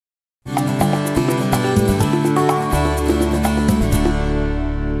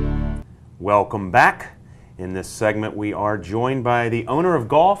Welcome back. In this segment, we are joined by the owner of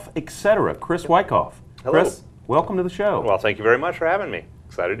Golf, Etc., Chris Wycoff. Hello. Chris, welcome to the show. Well, thank you very much for having me.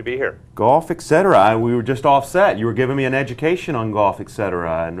 Excited to be here. Golf, Etc. We were just offset. You were giving me an education on Golf,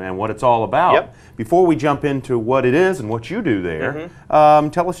 Etc. and what it's all about. Yep. Before we jump into what it is and what you do there,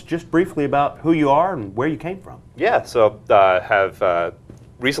 tell us just briefly about who you are and where you came from. Yeah, so have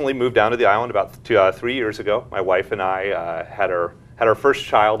recently moved down to the island about 3 years ago. My wife and I had our first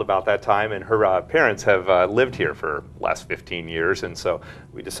child about that time, and her parents have lived here for the last 15 years, and so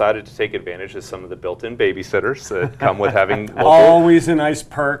we decided to take advantage of some of the built-in babysitters that come with having local, always a nice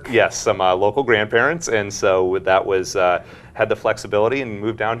perk. Yes, some local grandparents, and so that was had the flexibility and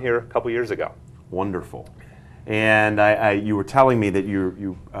moved down here a couple years ago. Wonderful. And you were telling me that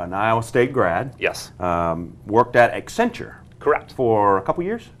you're an Iowa State grad. Yes. Worked at Accenture. Correct. For a couple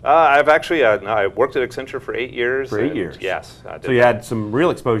years? I've actually I worked at Accenture for 8 years. For 8 years? Yes. So you had some real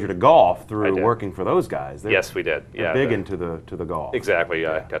exposure to golf through working for those guys. Yes, we did. They're big into the golf. Exactly.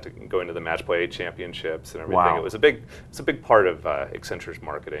 Got to go into the match play championships and everything. Wow. It was a big part of Accenture's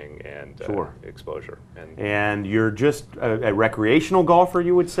marketing and exposure. And you're just a recreational golfer,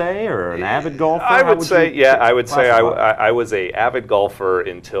 you would say, or an avid golfer? I would say I was a avid golfer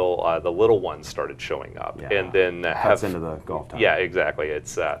until the little ones started showing up, and then cuts into the golf time. Yeah, exactly.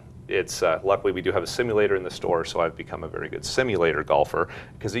 It's luckily we do have a simulator in the store, so I've become a very good simulator golfer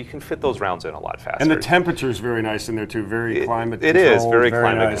because you can fit those rounds in a lot faster. And the temperature is very nice in there too. Very climate controlled. It is very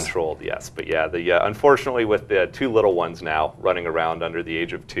climate nice. controlled. Yes, but yeah, unfortunately with the two little ones now running around under the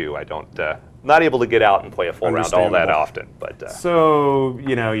age of 2, I don't. Not able to get out and play a full round all that often. But so,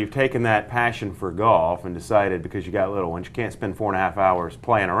 you've taken that passion for golf and decided because you got little ones, you can't spend 4.5 hours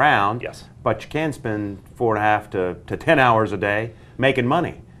playing around. Yes. But you can spend 4.5 to 10 hours a day making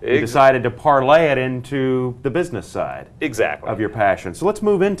money. You decided to parlay it into the business side of your passion. So let's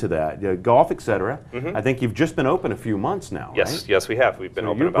move into that. Golf, Etc. I think you've just been open a few months now, right? Yes, we have. We've been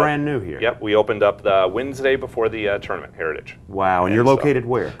open about... You're brand new here. Yep, we opened up the Wednesday before the tournament, Heritage. Wow, and you're located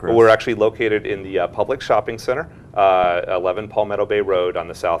where, Chris? We're actually located in the public shopping center, 11 Palmetto Bay Road on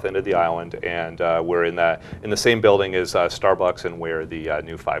the south end of the island, and we're in the same building as Starbucks and where the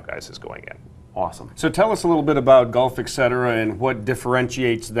new Five Guys is going in. Awesome. So tell us a little bit about Golf, Etc. and what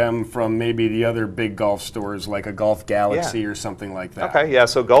differentiates them from maybe the other big golf stores like a Golf Galaxy or something like that. Okay, yeah,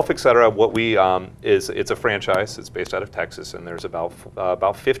 so Golf, Etc., what we it's a franchise. It's based out of Texas, and there's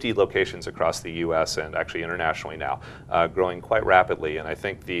about 50 locations across the U.S. and actually internationally now, growing quite rapidly. And I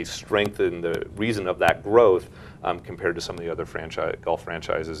think the strength and the reason of that growth compared to some of the other golf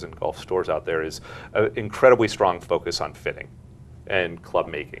franchises and golf stores out there is an incredibly strong focus on fitting and club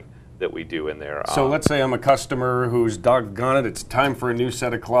making that we do in there. So let's say I'm a customer who's doggone it, it's time for a new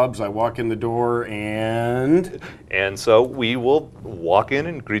set of clubs. I walk in the door and so we will walk in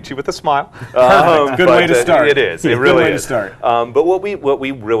and greet you with a smile. Good way to start. It is. It really is. Good way to start. But what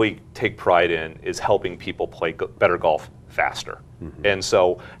we really take pride in is helping people play better golf faster. And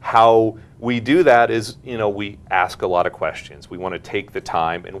so how we do that is, we ask a lot of questions. We want to take the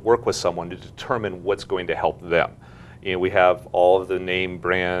time and work with someone to determine what's going to help them. We have all of the name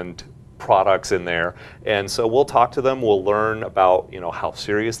brand products in there, and so we'll talk to them. We'll learn about how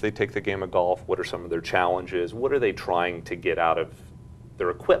serious they take the game of golf. What are some of their challenges? What are they trying to get out of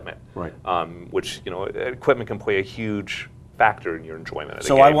their equipment? Right. Which equipment can play a huge factor in your enjoyment of the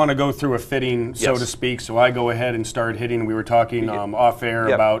so game. I want to go through a fitting, so to speak. So I go ahead and start hitting. We were talking off air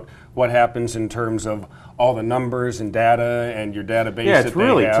about what happens in terms of all the numbers and data and your database. Yeah, it's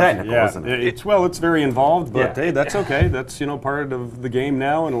really technical, isn't it? It's very involved, but hey, that's okay. That's part of the game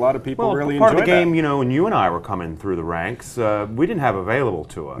now, and a lot of people really enjoy that. Part of the game, when you and I were coming through the ranks, we didn't have available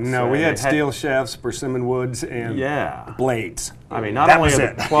to us. No, we had steel shafts, persimmon woods, and blades. I mean, not only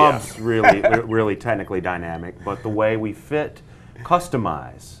are the clubs really technically dynamic, but the way we fit,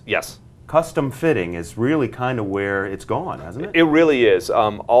 customize. Yes. Custom fitting is really kind of where it's gone, hasn't it? It really is.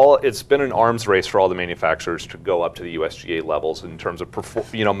 It's been an arms race for all the manufacturers to go up to the USGA levels in terms of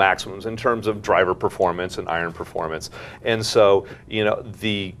maximums, in terms of driver performance and iron performance. And so,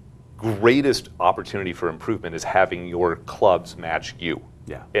 the greatest opportunity for improvement is having your clubs match you.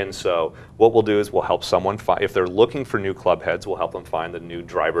 Yeah. And so what we'll do is we'll help someone find, if they're looking for new club heads, we'll help them find the new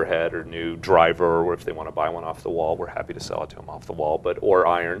driver head or new driver, or if they want to buy one off the wall, we're happy to sell it to them off the wall, or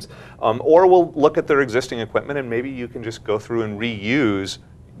irons. Or we'll look at their existing equipment, and maybe you can just go through and reuse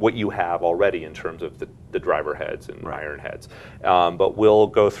what you have already in terms of the driver heads and iron heads. But we'll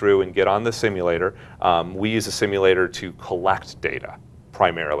go through and get on the simulator. We use a simulator to collect data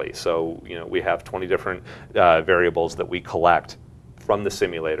primarily. So we have 20 different variables that we collect from the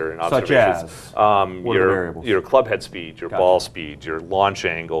simulator and Such observations. as? What are the variables? Your club head speed, your ball speed, your launch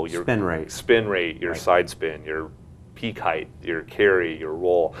angle, your spin rate, your side spin, your peak height, your carry, your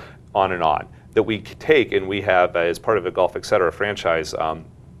roll, on and on, that we take, and we have, as part of the Golf Etc. franchise,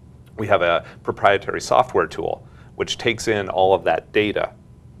 we have a proprietary software tool which takes in all of that data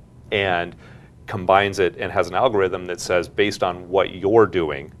and combines it and has an algorithm that says, based on what you're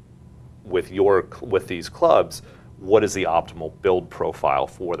doing with these clubs, what is the optimal build profile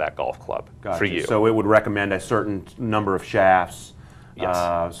for that golf club for you. So it would recommend a certain number of shafts,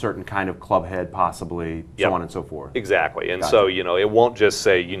 certain kind of club head possibly, so on and so forth. Exactly. And so, you know, it won't just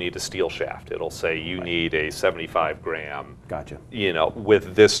say you need a steel shaft. It'll say you need a 75 gram, you know,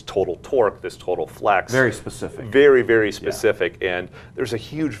 with this total torque, this total flex. Very specific. Very, very specific. And there's a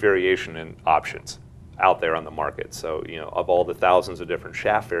huge variation in options out there on the market. So, you know, of all the thousands of different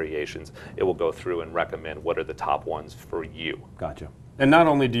shaft variations, it will go through and recommend what are the top ones for you. Gotcha. And not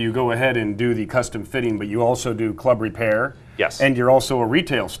only do you go ahead and do the custom fitting, but you also do club repair. Yes. And you're also a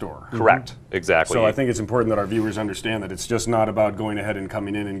retail store. Correct. Exactly. So I think it's important that our viewers understand that it's just not about going ahead and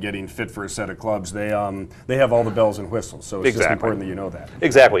coming in and getting fit for a set of clubs. They have all the bells and whistles, so it's just important that you know that.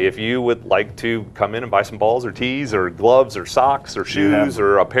 Exactly. If you would like to come in and buy some balls or tees or gloves or socks or shoes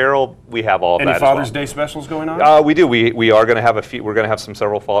or apparel, we have all of that Any as well. Father's Day specials going on? We do. We are going to have we're going to have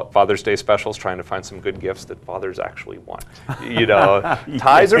several Father's Day specials, trying to find some good gifts that fathers actually want. You know,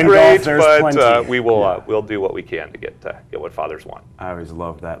 ties are great, but we'll do what we can to get what fathers want. I always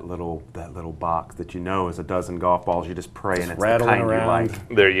love that little box that you know is a dozen golf balls. You just pray and it's rattling the kind around. you like.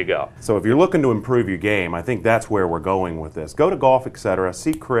 There you go. So if you're looking to improve your game, I think that's where we're going with this. Go to Golf Etc.,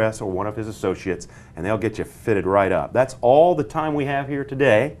 see Chris or one of his associates, and they'll get you fitted right up. That's all the time we have here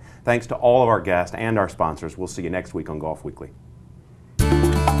today. Thanks to all of our guests and our sponsors. We'll see you next week on Golf Weekly.